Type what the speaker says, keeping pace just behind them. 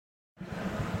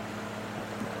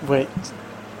Wait,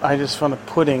 I just found a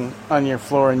pudding on your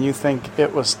floor and you think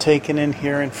it was taken in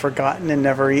here and forgotten and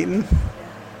never eaten?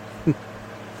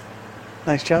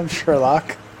 Nice job,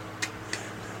 Sherlock.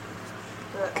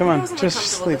 Come on, just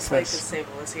sleep this. This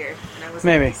Sable was here, and I was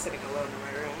Maybe. Sitting alone in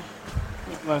my room.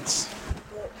 Let's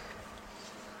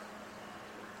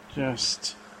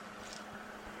just...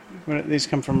 These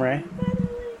come from Ray?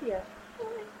 Yeah.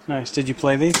 Nice. Did you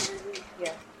play these?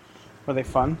 Yeah. Were they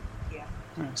fun? Yeah.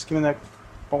 Alright, just give me that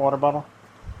water bottle.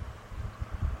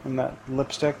 And that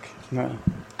lipstick. And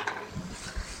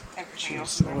Everything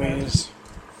else the in my room. Louise.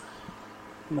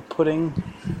 And the pudding.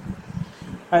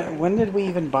 When did we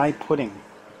even buy pudding?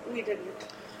 We didn't.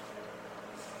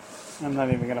 I'm not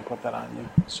even going to put that on you.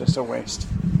 It's just a waste.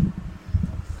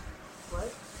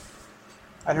 What?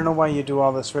 I don't know why you do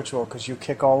all this ritual, because you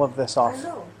kick all of this off. I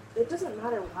know. It doesn't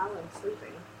matter while I'm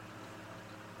sleeping.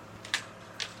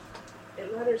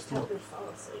 It matters till we fall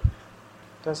asleep.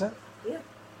 Does it? Yeah.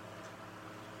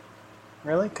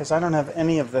 Really? Because I don't have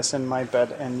any of this in my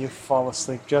bed, and you fall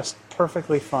asleep just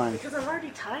perfectly fine. Because I'm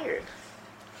already tired.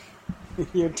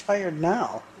 You're tired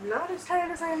now. I'm not as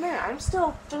tired as I am there. I'm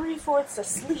still 3/4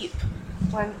 asleep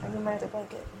when I'm in my other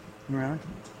blanket. Really?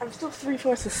 I'm still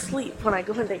 3/4 asleep when I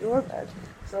go into your bed.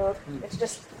 So it's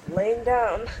just laying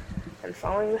down and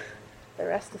falling the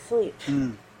rest asleep.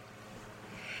 Mm.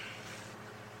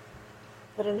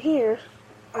 But in here,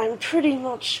 I'm pretty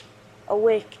much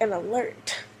awake and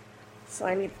alert. So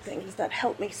I need things that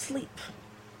help me sleep.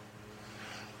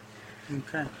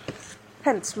 Okay.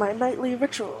 Hence my nightly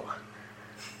ritual.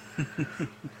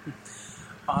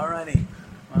 Alrighty.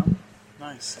 Well,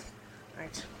 nice.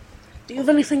 Right. Do you have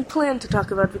anything planned to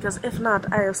talk about? Because if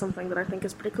not, I have something that I think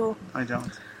is pretty cool. I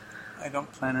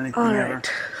don't plan anything ever.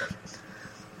 Alright.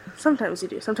 Sometimes you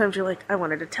do. Sometimes you're like, I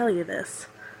wanted to tell you this.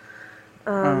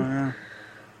 Yeah.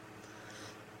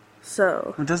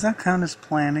 So, Well, does that count as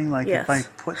planning? Like Yes. if I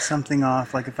put something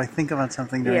off, like if I think about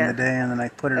something during Yeah. the day and then I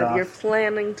put it if off. you're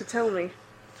planning to tell me.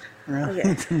 Really?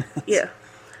 Okay. Yeah.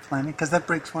 Planning? Because that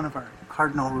breaks one of our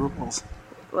cardinal rules.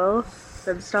 Well,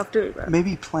 then stop doing that.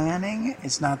 Maybe planning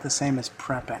is not the same as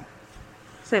prepping.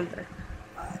 Same thing.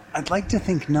 I'd like to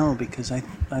think no, because I'd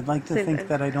like to Same think thing.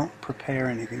 that I don't prepare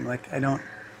anything. Like I don't,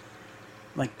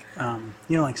 like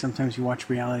you know, like sometimes you watch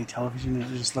reality television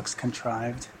and it just looks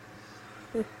contrived.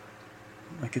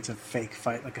 Like it's a fake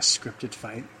fight, like a scripted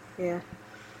fight. Yeah.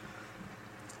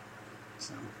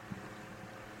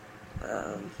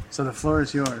 So the floor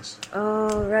is yours,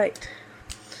 Alright.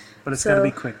 but it's So- got to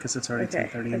be quick because it's already okay,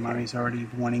 10:30 and okay. Mommy's already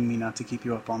wanting me not to keep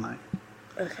you up all night.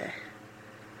 Okay.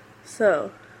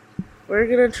 So, we're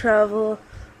gonna travel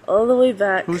all the way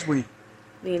back. Who's we?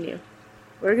 Me and you.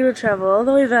 We're gonna travel all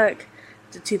the way back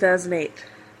to 2008.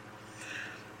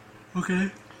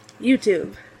 Okay.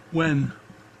 YouTube. When?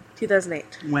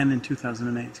 2008. When in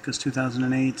 2008? Because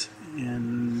 2008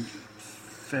 in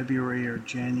February or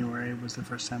January was the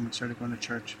first time we started going to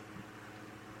church.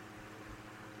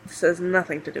 This has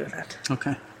nothing to do with that.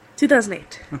 Okay.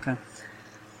 2008. Okay.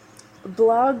 A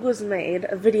blog was made,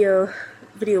 a video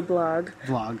blog.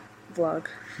 Vlog.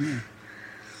 From,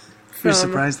 You're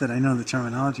surprised that I know the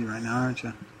terminology right now, aren't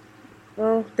you?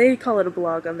 well, they call it a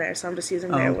blog on there, so I'm just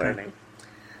using their okay. wording.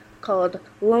 Called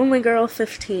Lonely Girl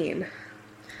 15.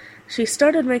 She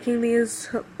started making these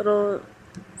little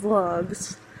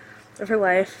vlogs of her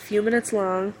life, a few minutes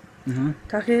long,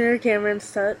 talking to her camera and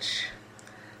such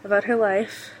about her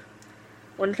life.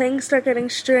 When things start getting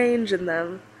strange in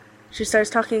them, she starts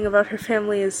talking about her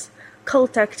family's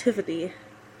cult activity.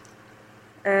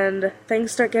 And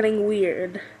things start getting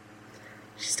weird.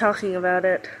 She's talking about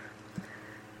it.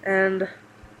 And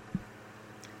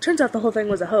turns out the whole thing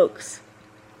was a hoax.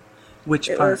 Which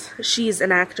It part? was, she's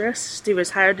an actress. She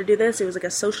was hired to do this. It was like a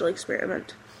social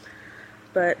experiment.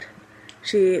 But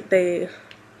they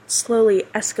slowly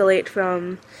escalate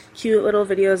from cute little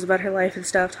videos about her life and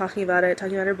stuff, talking about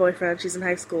her boyfriend, she's in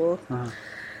high school,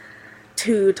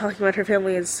 to talking about her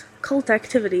family's cult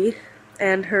activity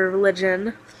and her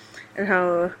religion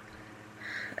and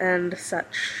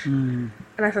such. And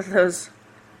I thought that was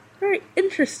very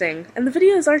interesting. And the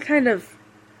videos are kind of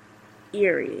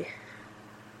eerie.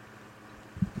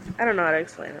 I don't know how to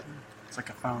explain it. It's like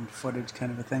a found footage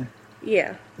kind of a thing.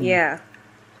 Yeah, yeah.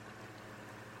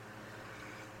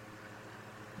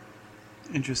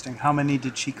 Interesting. How many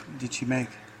did she make?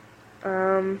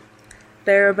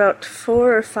 There are about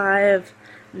 4 or 5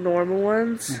 normal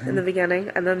ones in the beginning,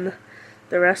 and then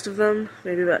the rest of them,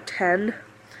 maybe about 10,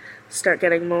 start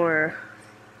getting more,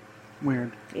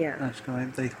 Weird. yeah, That's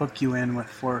good. They hook you in with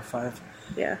 4 or 5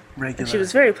 yeah. regular. And she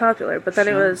was very popular, but then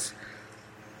it Sure. was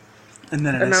and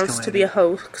then it announced escalated. to be a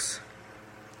hoax.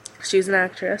 She's an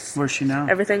actress. Where's she now?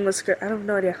 Everything was scripted. I have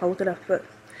no idea. I'll look it up, but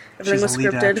everything She's was a lead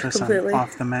scripted actress completely. on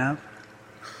Off the Map.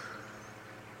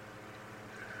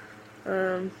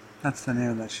 That's the name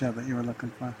of that show that you were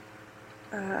looking for.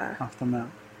 Off the Map.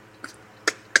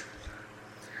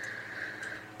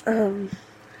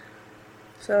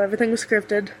 So everything was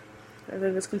scripted.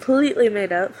 Everything was completely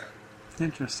made up.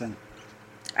 Interesting.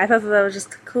 I thought that was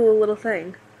just a cool little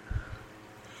thing.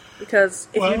 Because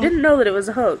if you didn't know that it was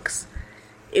a hoax,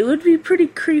 it would be pretty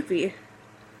creepy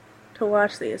to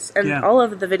watch these. And Yeah. all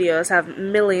of the videos have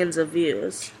millions of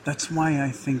views. That's why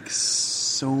I think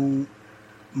so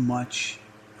much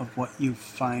of what you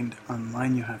find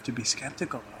online you have to be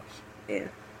skeptical of. Yeah.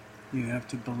 You have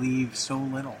to believe so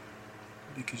little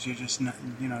because you just not,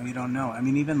 you don't know. I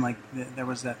mean, even like there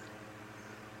was that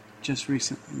just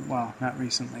not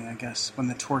recently, I guess, when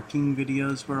the twerking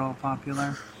videos were all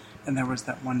popular, and there was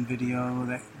that one video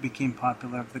that became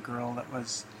popular of the girl that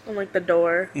was On like the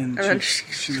door. in. And then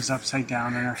She was upside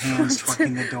down and her hands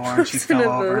twerking the door, and she flipped into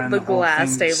fell over, and the the whole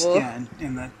glass thing, table. yeah,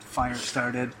 and the fire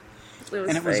started.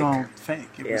 And it was fake. all fake.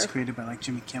 It was Yeah. created by like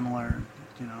Jimmy Kimmel or,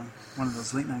 one of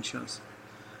those late night shows.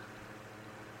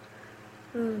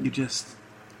 You just...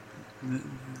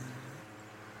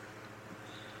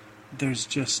 There's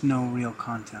just no real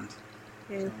content.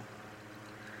 Yeah. So,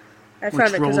 I which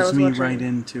found it because I rolls was me watching. right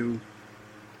into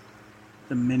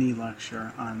the mini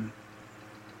lecture on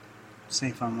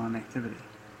safe online activity.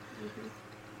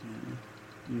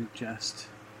 You just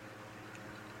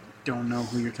don't know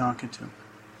who you're talking to.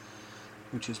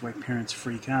 Which is why parents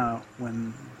freak out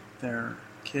when their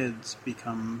kids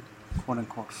become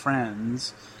quote-unquote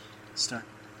friends, start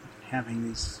having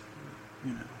these,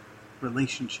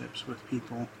 relationships with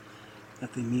people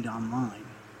that they meet online.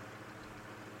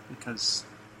 Because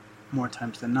more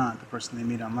times than not, the person they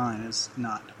meet online is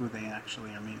not who they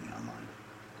actually are meeting online.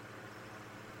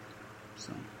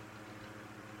 So,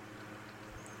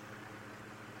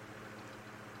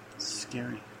 it's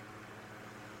scary.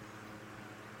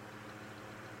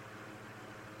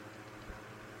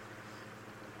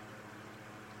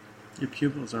 Your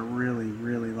pupils are really,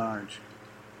 really large.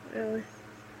 Really?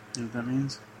 You know what that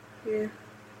means? Yeah.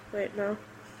 Wait, no.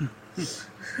 I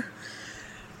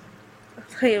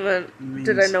thought you meant,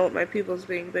 did I know what my pupils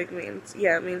being big means?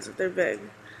 Yeah, it means that they're big.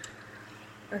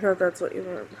 I thought that's what you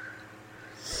meant.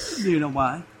 Do you know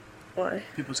why? Why?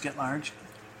 Pupils get large?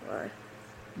 Why?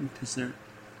 Because they're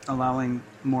allowing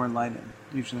more light in.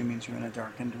 Usually means you're in a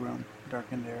darkened room,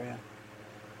 darkened area.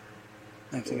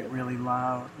 They have to get really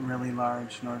loud, really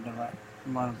large in order to let a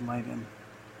lot of light in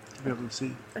to be able to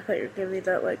see. I thought you were giving me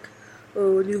that, like,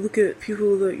 oh, when you look at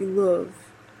people that you love,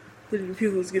 then your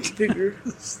pupils get bigger.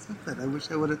 Stupid. I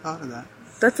wish I would have thought of that.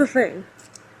 That's a thing.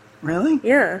 Really?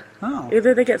 Yeah. Oh.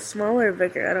 Either they get smaller or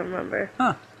bigger, I don't remember.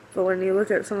 Huh. But when you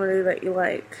look at somebody that you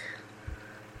like,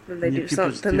 then they And do your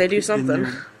pupils- something. Then they do and something.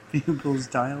 your pupils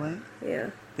dilate.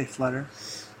 Yeah. They flutter.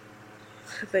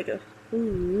 They go, ooh,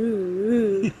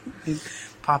 ooh, ooh. They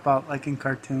pop out like in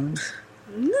cartoons.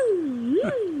 Ooh, ooh,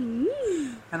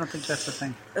 ooh. I don't think that's a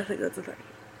thing. I think that's a thing.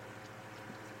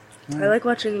 Right. I like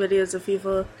watching videos of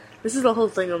people. This is the whole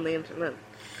thing on the internet.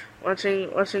 Watching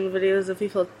videos of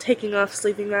people taking off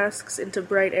sleeping masks into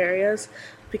bright areas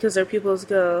because their pupils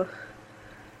go.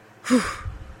 Whew.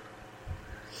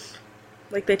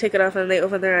 Like they take it off and they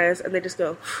open their eyes and they just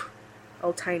go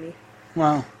all tiny,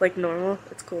 Wow. like normal.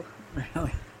 It's cool.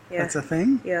 Really? Yeah. That's a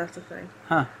thing? Yeah, that's a thing.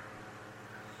 Huh.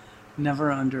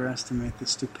 Never underestimate the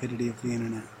stupidity of the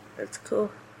internet. It's cool.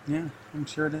 Yeah, I'm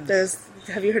sure it is.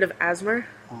 Have you heard of Asmer?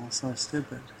 Also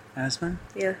stupid. Asman?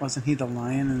 Yeah. Wasn't he the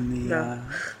lion in the No.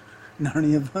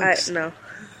 Narnia books? No.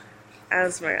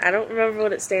 Asmer. I don't remember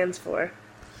what it stands for,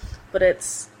 but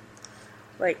it's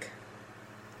like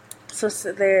so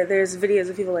there's videos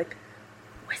of people like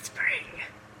whispering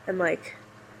and like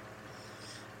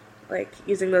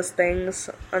using those things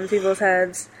on people's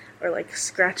heads or like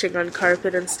scratching on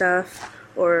carpet and stuff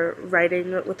or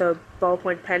writing with a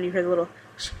ballpoint pen. You hear the little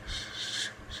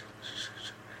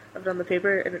of it on the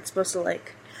paper and it's supposed to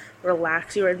like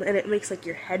relax you and it makes like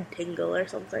your head tingle or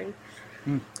something.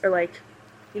 Or like,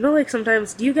 like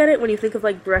sometimes, do you get it when you think of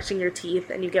like brushing your teeth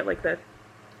and you get like the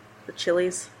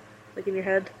chilies like in your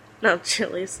head? Not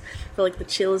chilies, but like the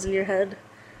chills in your head.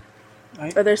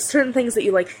 Or there's certain things that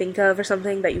you like think of or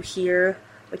something that you hear,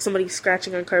 like somebody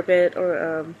scratching on carpet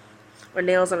or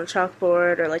nails on a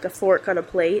chalkboard or like a fork on a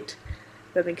plate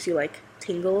that makes you like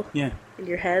tingle in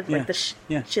your head, like the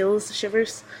chills, the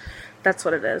shivers. That's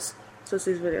what it is. So it's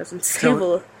these videos and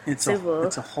it's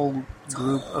a whole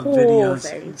group of whole videos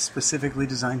thing. specifically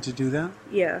designed to do that.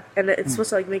 Yeah, and it's supposed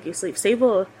to like make you sleep.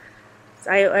 Sable,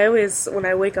 I always when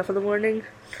I wake up in the morning,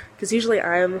 Because usually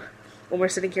when we're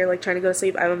sitting here like trying to go to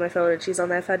sleep, I'm on my phone and she's on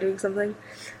the iPad doing something,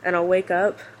 and I'll wake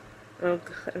up, and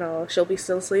she'll be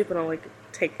still asleep, and I'll like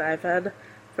take the iPad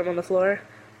from on the floor,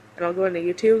 and I'll go into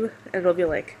YouTube, and it'll be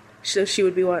like, so she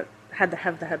would be had to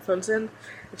have the headphones in,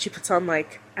 and she puts on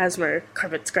like Asthma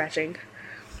carpet scratching,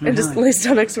 and just lays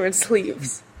down next to her and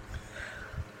sleeps.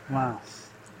 Wow.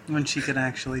 When she could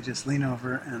actually just lean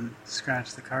over and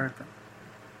scratch the carpet.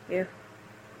 Yeah.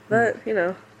 But,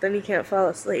 then you can't fall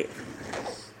asleep,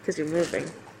 because you're moving,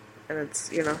 and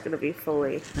you're not going to be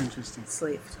fully Interesting.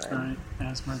 asleep. Alright,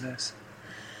 Asthma this.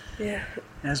 Yeah.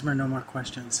 Asthma, no more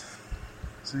questions.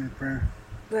 Say a prayer.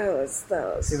 That was.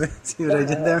 See what I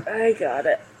did there? I got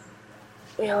it.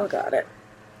 We all got it.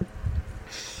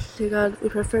 Dear God, we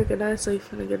pray for a good night's sleep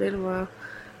and a good day tomorrow.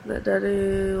 That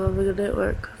Daddy will have a good day at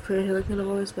work. Pray healing and I'm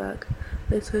always back.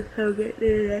 Thanks, have a great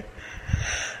day today.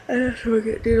 And have a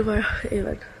great day tomorrow.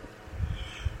 Amen.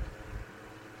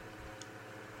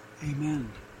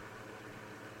 Amen.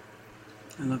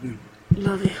 I love you.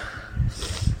 Love you.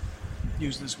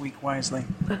 Use this week wisely.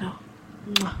 I know.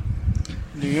 Mwah.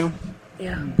 Do you?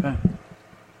 Yeah. Okay.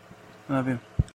 I love you.